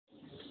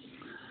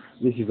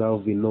This is how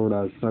we known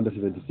as Thunder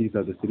 76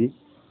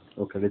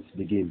 Okay, let's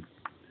begin.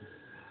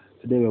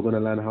 Today we're going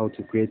to learn how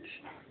to create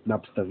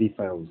napster v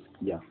files.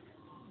 Yeah.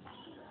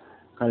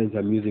 Currently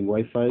I'm using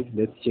Wi-Fi.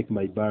 Let's check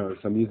my balance.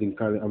 I'm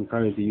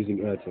currently using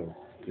Airtel.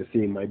 You're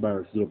seeing my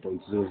balance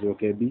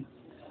 0.00 KB.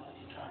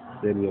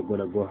 Then we're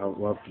gonna go.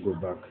 We have to go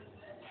back.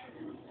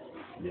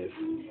 Yes.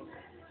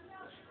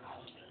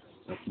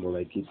 That's more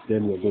like it.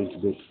 Then we're going to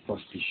go to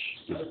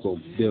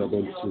fastish.com. Then we're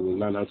going to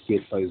learn how to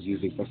create files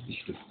using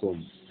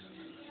fastish.com.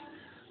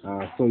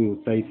 So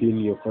you type in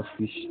your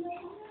fastish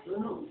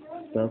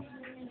stuff.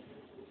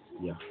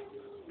 Yeah.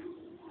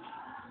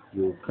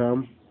 You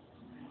come.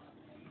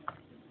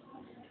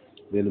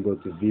 Then go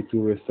to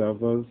V2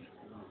 servers.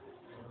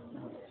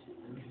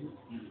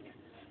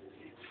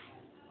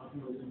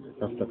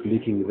 After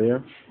clicking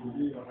there,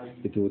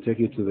 it will take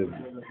you to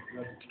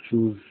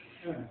choose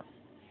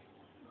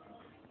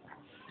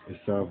a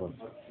server.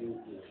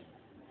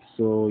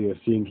 So you're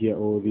seeing here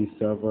all these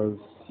servers.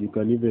 You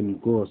can even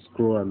go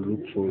scroll and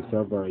look for a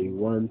server you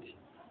want.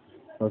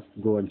 First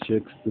go and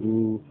check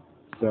through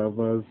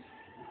servers.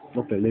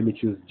 Okay, let me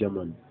choose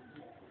German.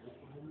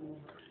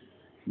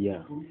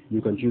 Yeah,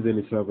 you can choose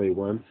any server you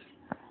want.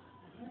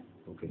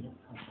 Okay.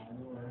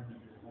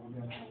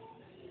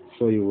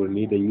 So you will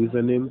need a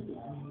username.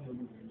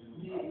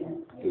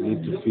 You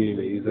need to fill in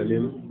a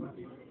username.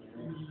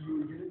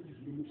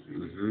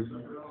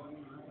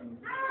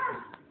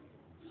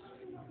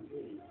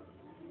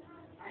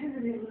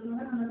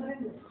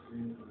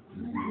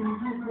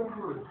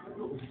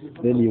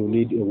 Then you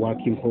need a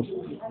working host.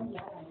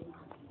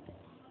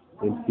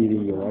 Then fill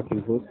in your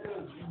working host.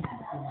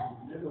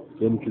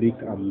 Then click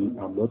I'm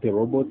not a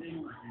robot.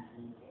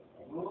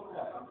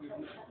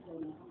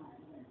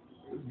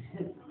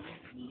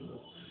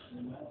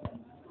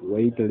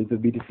 Wait a little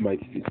bit, it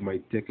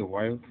might take a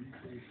while.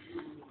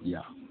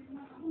 Yeah.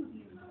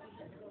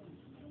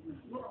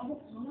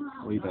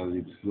 Wait as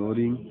it's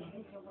loading.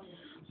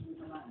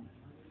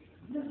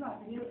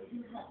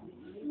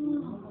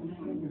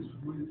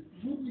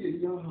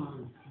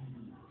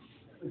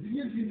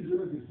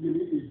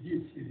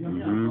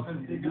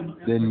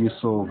 Then you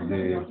solve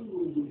the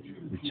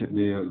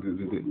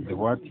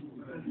what?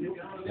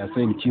 They are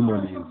saying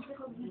chimneys.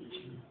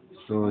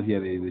 So here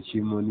there is the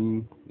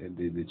chimney, and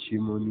there is the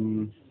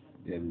chimney,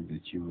 then the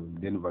chimney.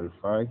 Then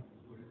verify.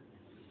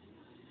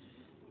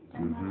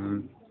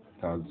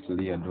 That's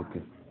cleared.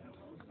 Okay.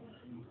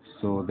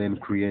 So then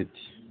create.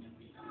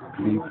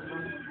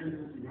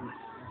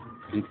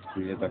 Click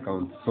create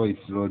account. So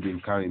it's loading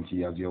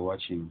currently as you're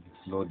watching.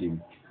 It's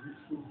loading.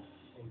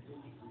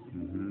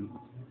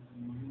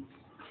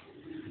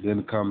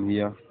 Then come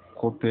here,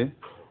 copy. As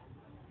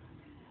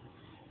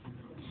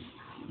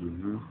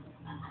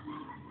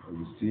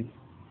you see.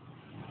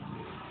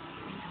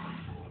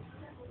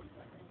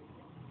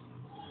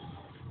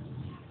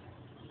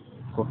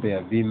 Copy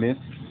a VMS.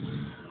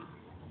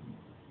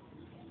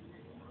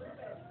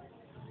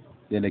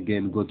 Then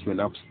again go to an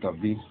napster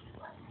v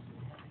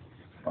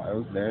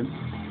file. Then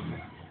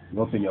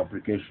open your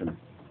application.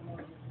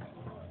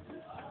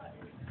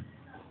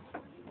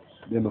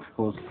 Then of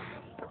course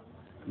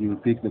you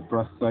take the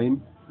plus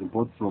sign,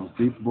 import from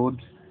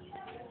clipboard.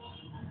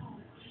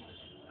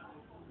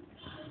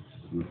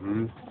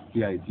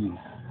 Here it is.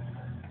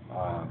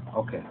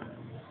 Okay.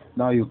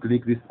 Now you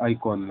click this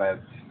icon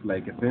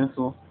like a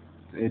pencil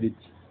to edit.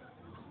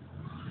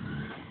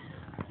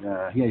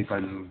 Here you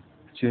can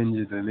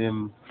change the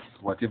name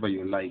to whatever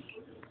you like.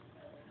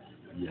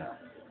 Yeah.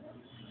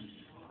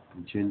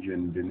 You change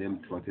the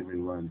name to whatever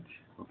you want.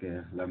 Okay.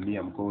 Like me,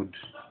 I'm called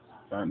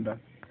Thunder.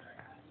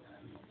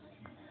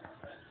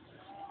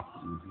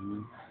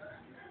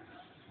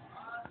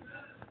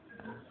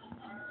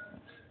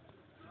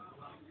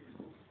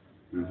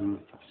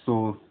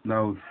 So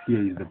now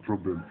here is the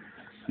problem.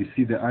 You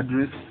see the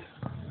address,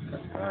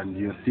 and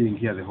you're seeing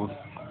here the host.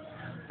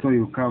 So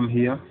you come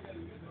here,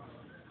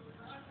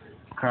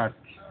 cut,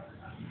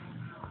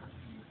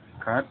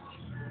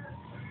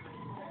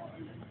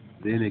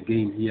 then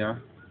again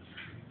here,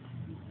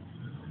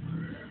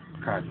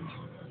 cut.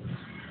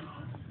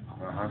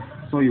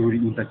 So you will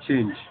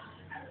interchange.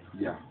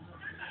 Yeah,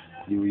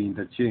 you will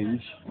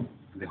interchange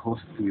the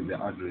host with the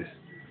address.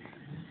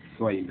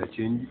 So I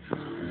interchange.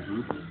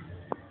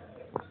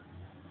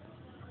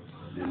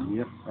 Then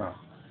here,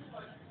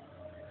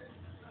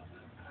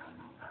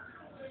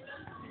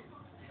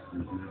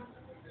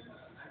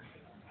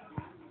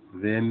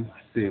 then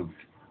saved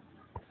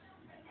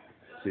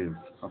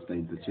after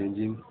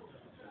interchanging.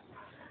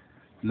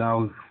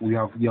 Now you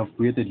have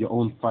created your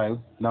own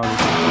file. Now